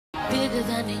bigger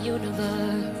than the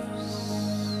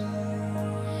universe.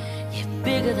 You're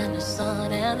bigger than the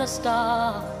sun and the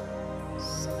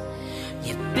stars.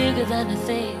 You're bigger than the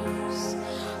things,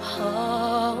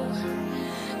 oh,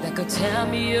 that could tear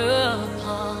me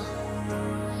apart.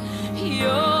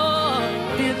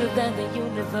 You're bigger than the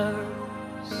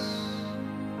universe.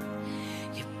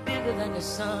 You're bigger than the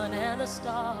sun and the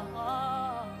stars.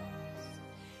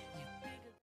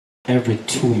 Every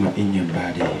tumor in your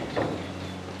body,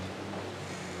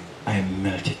 I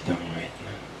melt it down right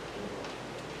now.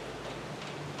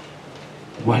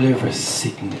 Whatever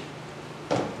sickness,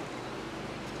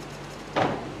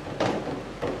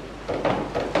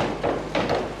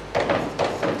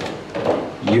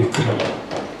 you come.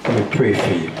 Let me pray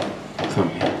for you. Come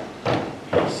here.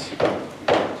 Yes.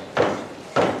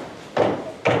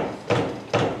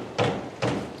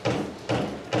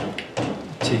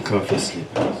 Take off your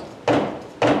slippers.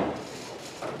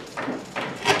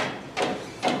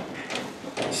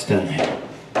 Stand here.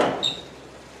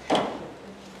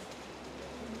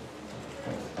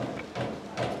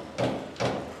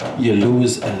 You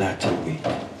lose a lot of weight.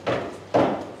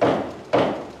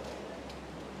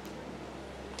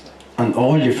 And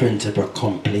all different type of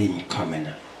complaint coming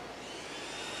up.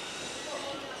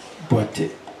 But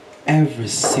every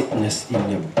sickness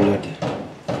in your blood,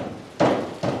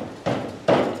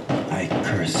 I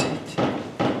curse it.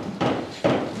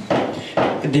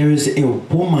 There is a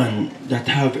woman that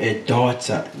have a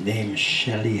daughter named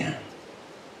Shelly-Ann.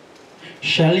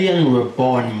 Shelly-Ann was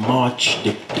born March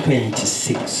the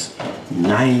 26th,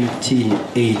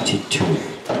 1982.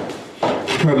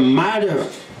 Her mother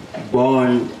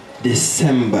born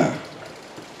December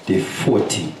the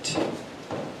 14th,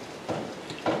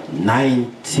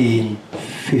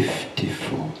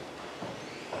 1954.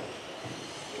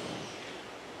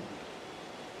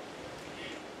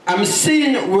 I'm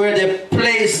seeing where they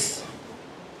place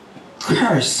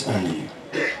curse on you.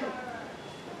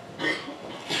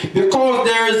 Because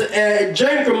there is a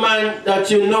gentleman that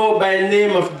you know by the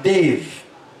name of Dave.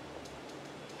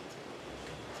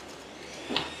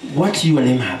 What do you and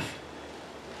him have?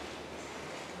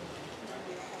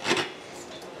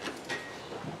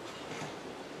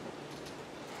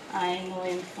 I know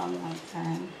him for a long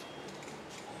time.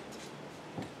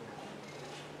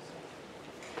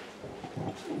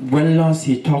 When last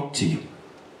he talked to you?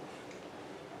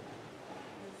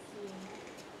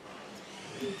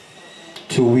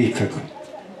 Two weeks ago.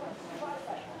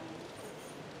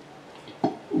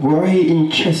 Were he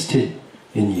interested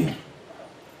in you?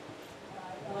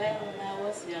 Well, when I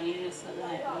was young, he used to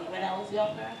like me. When I was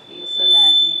younger, he used to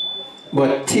like me.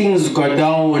 But things go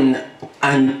down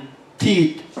and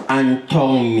teeth and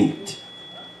tongue meet.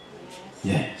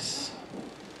 Yes.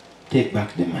 Take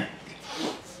back the mic.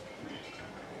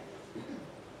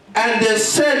 And they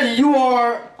said you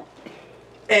are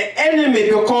an enemy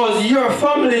because your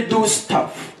family do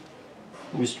stuff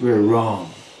which were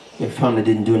wrong. Your family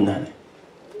didn't do nothing.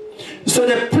 So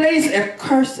they place a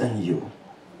curse on you.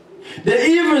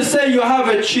 They even say you have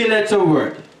a 3-letter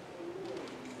word.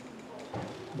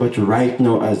 But right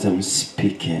now as I'm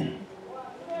speaking,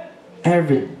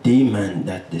 every demon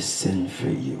that they send for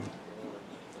you,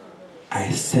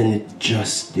 I send it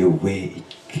just the way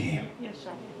it came. Yes,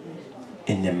 sir.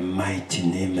 In the mighty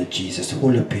name of Jesus.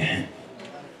 Hold up your hand.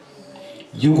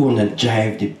 You're going to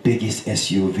drive the biggest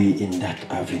SUV in that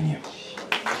avenue.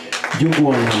 You're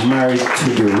going to marry to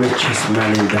the richest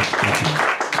man in that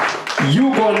avenue.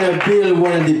 You're going to build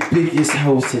one of the biggest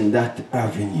houses in that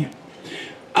avenue.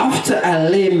 After I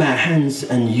lay my hands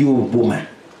on you, woman,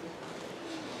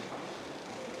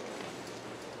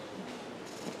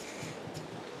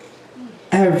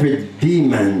 every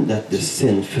demon that they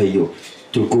send for you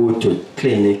to go to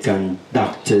clinic and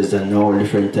doctors and all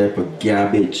different type of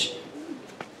garbage,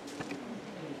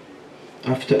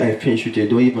 after I finish with you, you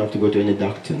don't even have to go to any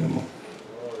doctor no more.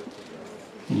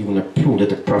 You're going to prove that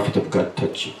the prophet of God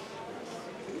touched you.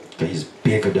 Because he's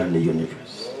bigger than the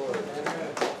universe.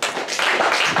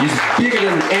 He's bigger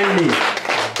than any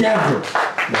devil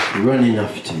that's running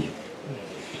after you.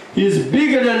 He's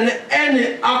bigger than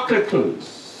any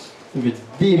obstacles of a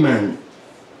demon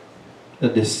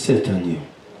that they set on you.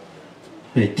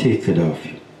 I take it off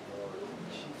you.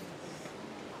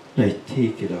 I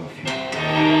take it off you.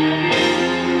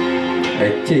 I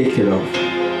take it off you.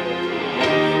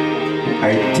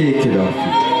 I take it off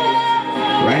you.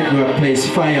 Right now I place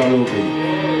fire all over you.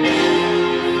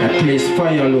 I place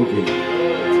fire all over you.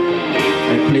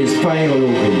 I place fire all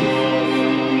over you.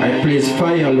 I place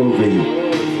fire all over you.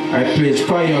 I place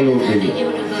fire all over you.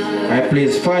 I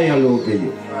place fire all over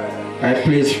you. I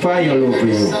place fire all over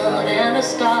you. Sun and the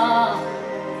stars.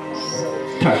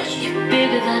 Touch. You're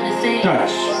bigger than the things.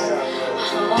 Touch.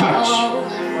 Touch.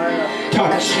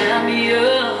 Touch.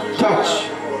 Touch.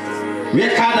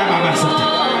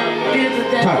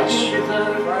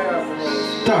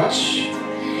 Touch.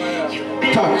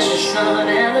 Touch.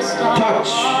 Touch.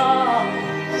 Touch.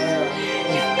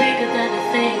 You're bigger than the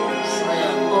things.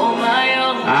 Oh my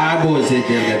own. I was it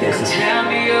there. Tear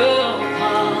me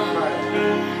apart.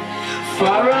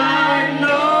 For I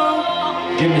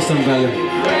know. Give me some value.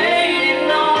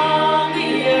 Reigning on the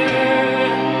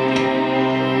earth.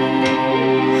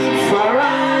 For I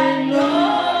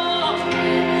know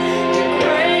you're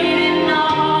reigning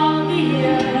on the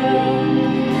earth.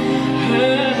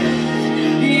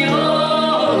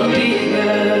 You're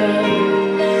bigger.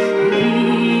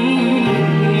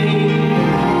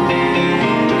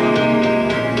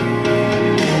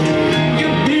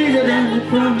 You're bigger than the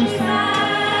promise I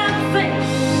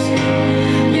face.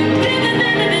 You're bigger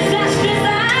than the disasters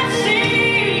I've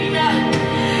seen.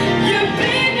 You're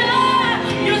bigger.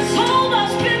 You're so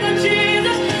much bigger,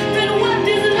 Jesus, than what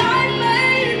this life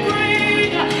may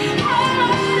bring.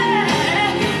 Oh,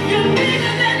 you're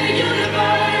bigger than the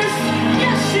universe.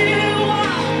 Yes, you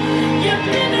are. You're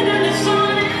bigger than the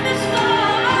sun and the stars.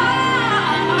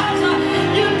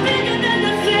 You're bigger than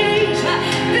the things.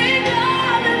 Bigger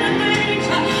than the things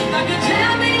that could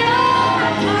tear me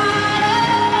apart.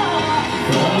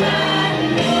 For I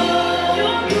know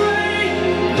you're great,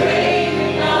 great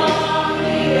on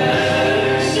the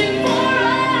earth. Sing, for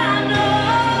I know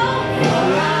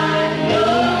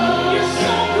you're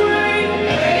so great,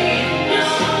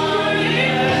 you're so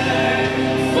great.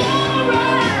 For I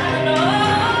know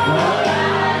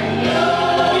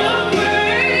you're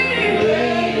great,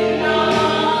 great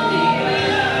on the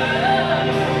earth.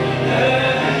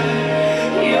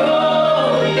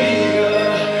 You're bigger,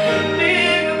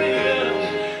 bigger.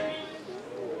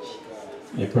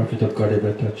 A prophet of God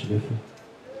ever touched you before?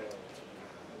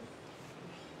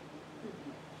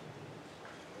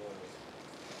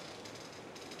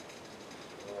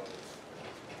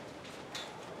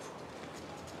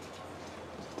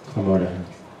 Come out of her.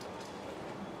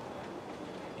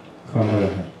 Come out of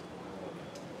her.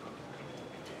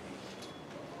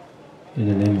 In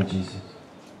the name of Jesus.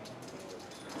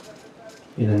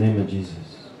 In the name of Jesus.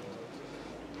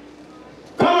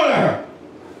 Come out of her.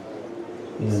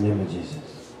 In the name of Jesus.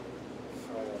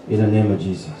 In the name of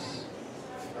Jesus.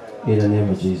 In the name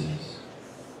of Jesus.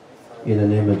 In the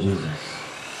name of Jesus.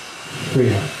 Free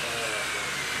her.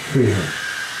 Free her.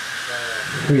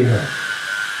 Free her.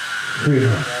 Free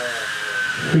her.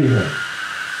 Free her.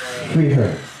 Free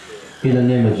her. In the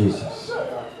name of Jesus.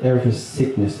 Every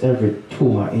sickness, every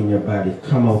tumor in your body,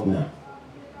 come out now.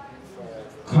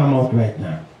 Come out right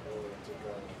now.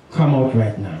 Come out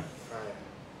right now.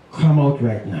 Come out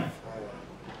right now.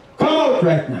 Come out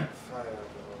right now.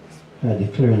 I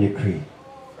declare and decree,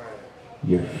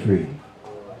 you're free.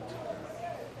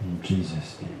 In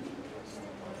Jesus' name.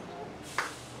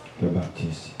 Go back to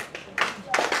your seat.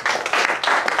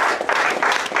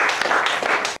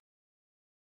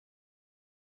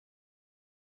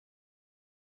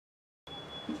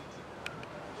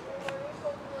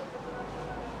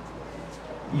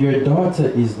 Your daughter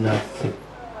is not sick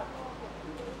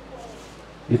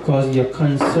because you're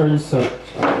concerned so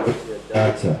with your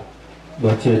daughter,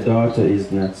 but your daughter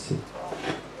is not sick.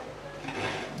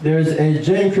 There's a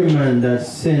gentleman that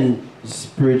sent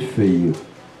spirit for you,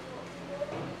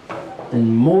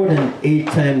 and more than 8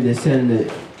 times they send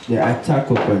the attack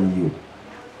upon you,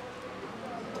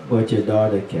 but your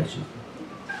daughter catches it.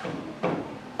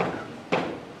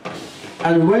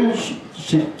 And when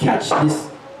she catch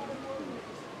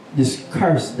this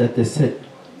curse that they set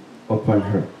upon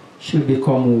her, she'll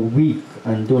become weak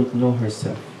and don't know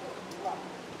herself.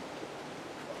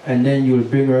 And then you'll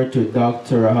bring her to a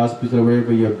doctor or hospital,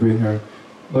 wherever you bring her,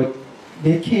 but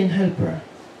they can't help her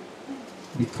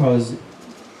because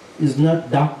it's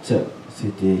not doctor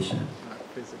situation.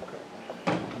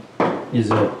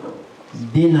 It's a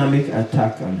dynamic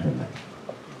attack on her life.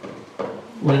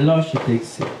 Well, now she takes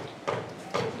sick.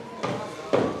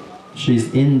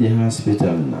 She's in the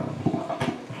hospital now.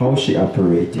 How's she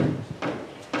operating?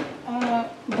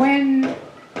 When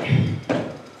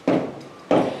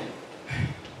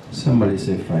somebody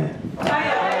say fire.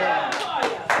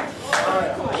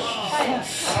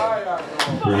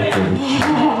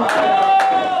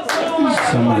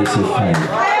 Somebody say fire.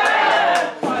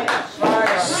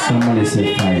 Somebody say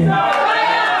fire.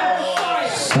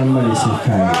 Somebody say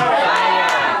fire.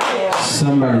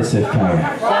 Somebody say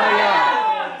fire.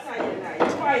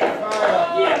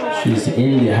 She's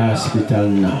in the hospital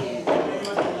now.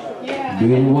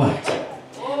 Doing what?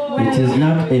 It is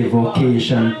not a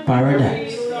vocation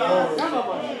paradise.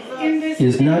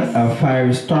 It's not a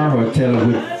five-star hotel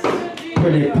with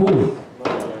pretty pool.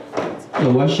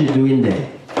 So what's she doing there?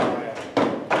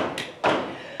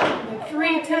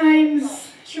 3 times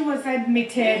she was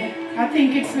admitted. I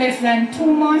think it's less than 2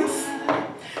 months.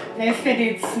 They said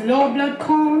it's low blood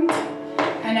count.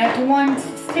 And at one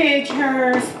stage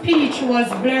her speech was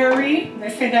blurry. They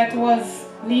said that was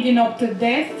leading up to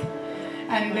death.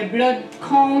 And the blood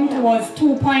count was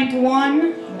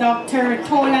 2.1. Dr.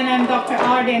 Tolan and Dr.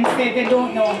 Arden said they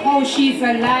don't know how she's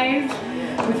alive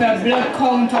with a blood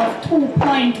count of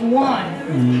 2.1.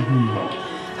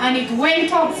 And it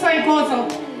went up, so it goes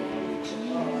up.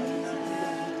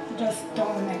 Just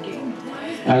down again.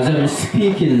 As I'm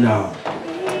speaking now,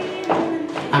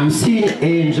 I'm seeing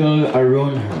angels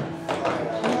around her.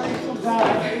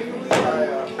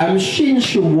 I'm seeing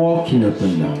she walking up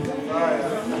and down.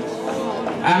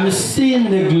 I'm seeing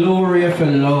the glory of the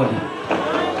Lord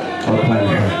upon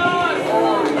her.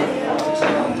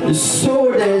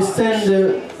 So they send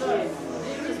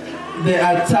the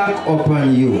attack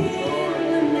upon you,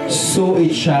 so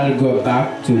it shall go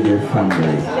back to their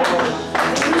family.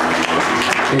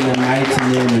 In the mighty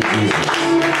name of Jesus.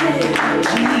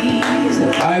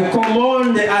 I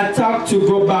command the attack to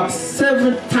go back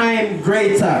 7 times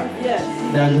greater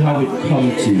than how it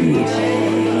come to you.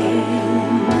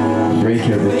 Break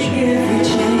every chain.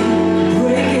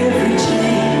 Break every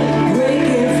chain. Break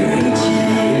every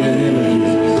chain. In the name of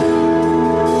Jesus.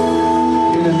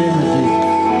 In the name of Jesus.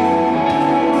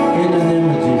 In the name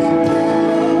of Jesus.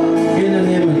 In the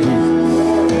name of Jesus.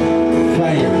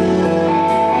 Fire.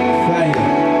 Fire.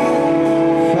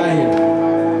 Fire.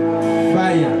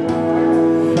 Fire.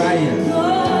 Fire. Fire.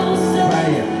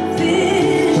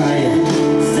 Fire.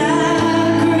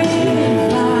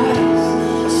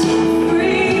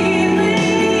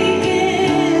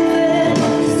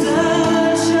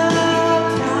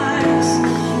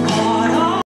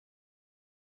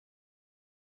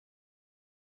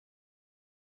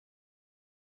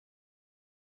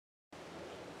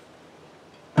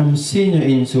 I'm seeing you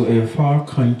into a far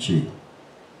country.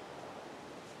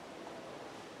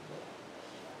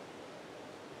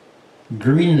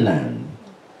 Greenland.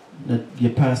 That you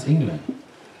pass England.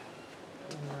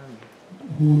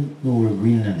 Who know where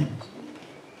Greenland is?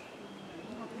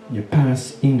 You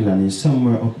pass England, is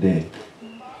somewhere up there.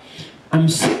 I'm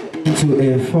seeing into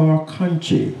a far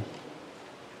country.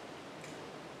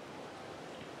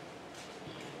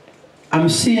 I'm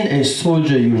seeing a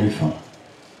soldier uniform.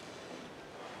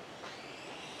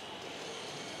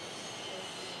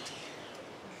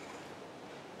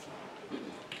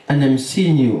 And I'm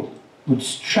seeing you with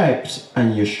stripes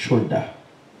on your shoulder.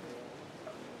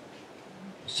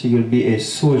 So you'll be a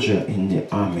soldier in the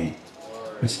army.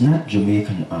 It's not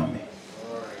Jamaican army.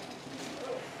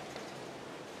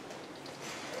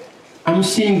 I'm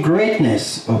seeing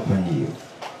greatness upon you.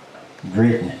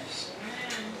 Greatness.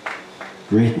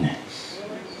 Greatness.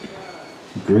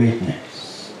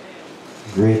 Greatness.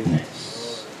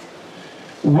 Greatness.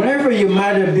 Whatever you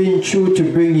might have been through to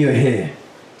bring you here,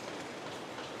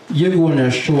 you're going to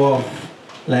show off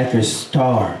like a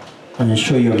star and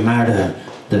show your mother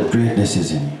that greatness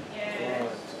is in you.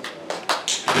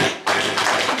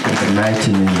 In the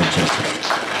mighty name of Jesus.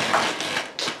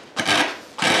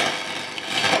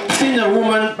 I've seen a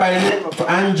woman by the name of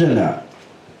Angela.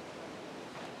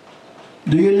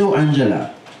 Do you know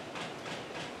Angela?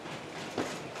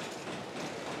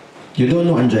 You don't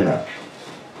know Angela?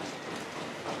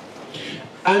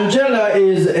 Angela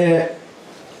is a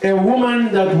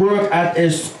woman that works at a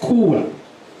school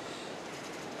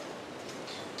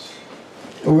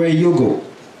where you go.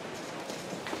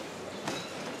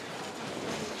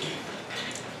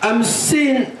 I'm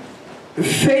seeing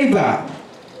favor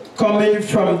coming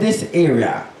from this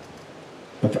area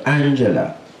of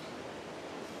Angela.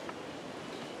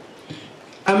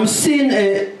 I'm seeing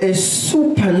a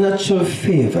supernatural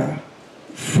favor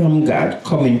from God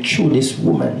coming through this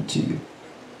woman to you.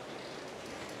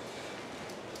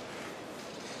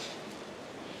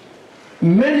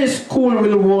 Many schools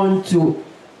will want to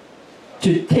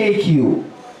take you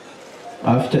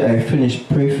after I finish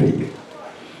praying for you.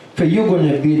 For you're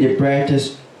going to be the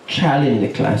brightest child in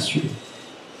the classroom.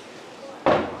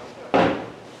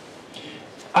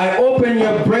 I open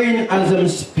your brain as I'm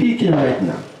speaking right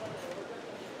now.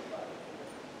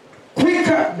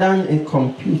 Quicker than a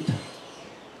computer.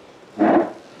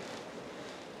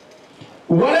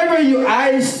 Whatever your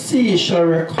eyes see shall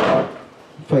record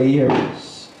for years.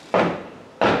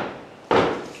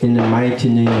 In the mighty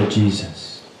name of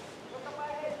Jesus.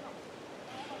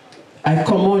 I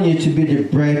command you to be the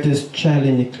brightest child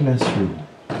in the classroom.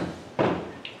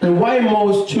 And why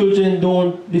most children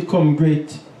don't become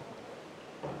great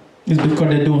It's because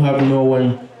they don't have no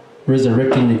one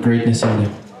resurrecting the greatness in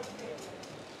them.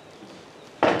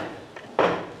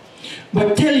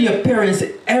 But tell your parents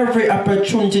every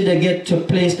opportunity they get to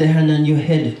place their hand on your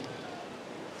head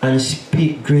and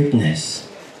speak greatness,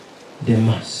 they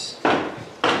must.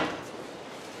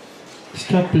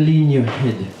 Stop leaning your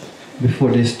head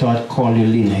before they start calling you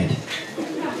lean head.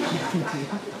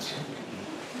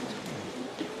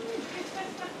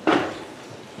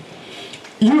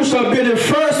 You shall be the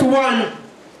first one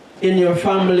in your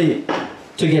family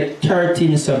to get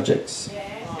 13 subjects.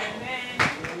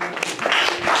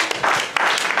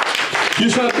 You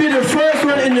shall be the first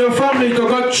one in your family to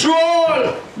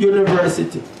control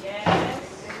university.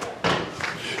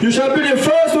 You shall be the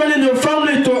first one in your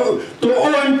family to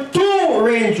own 2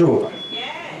 Range Rover.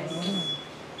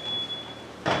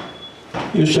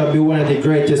 You shall be one of the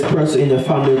greatest persons in the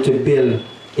family to build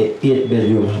an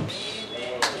 8-bedroom house.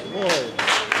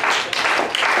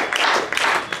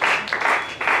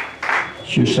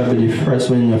 You shall be the first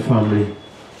one in your family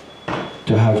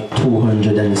to have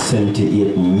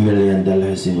 $278 million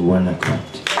in one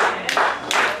account.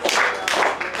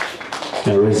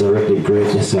 And resurrect the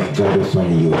greatness of God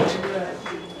upon you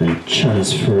and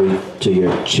transfer it to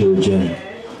your children,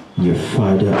 your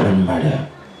father and mother,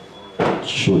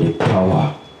 through the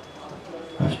power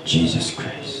of Jesus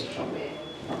Christ.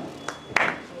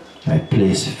 I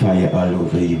place fire all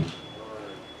over you,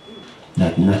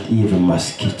 that not even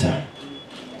mosquito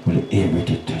will be able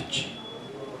to touch.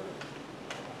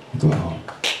 Go home.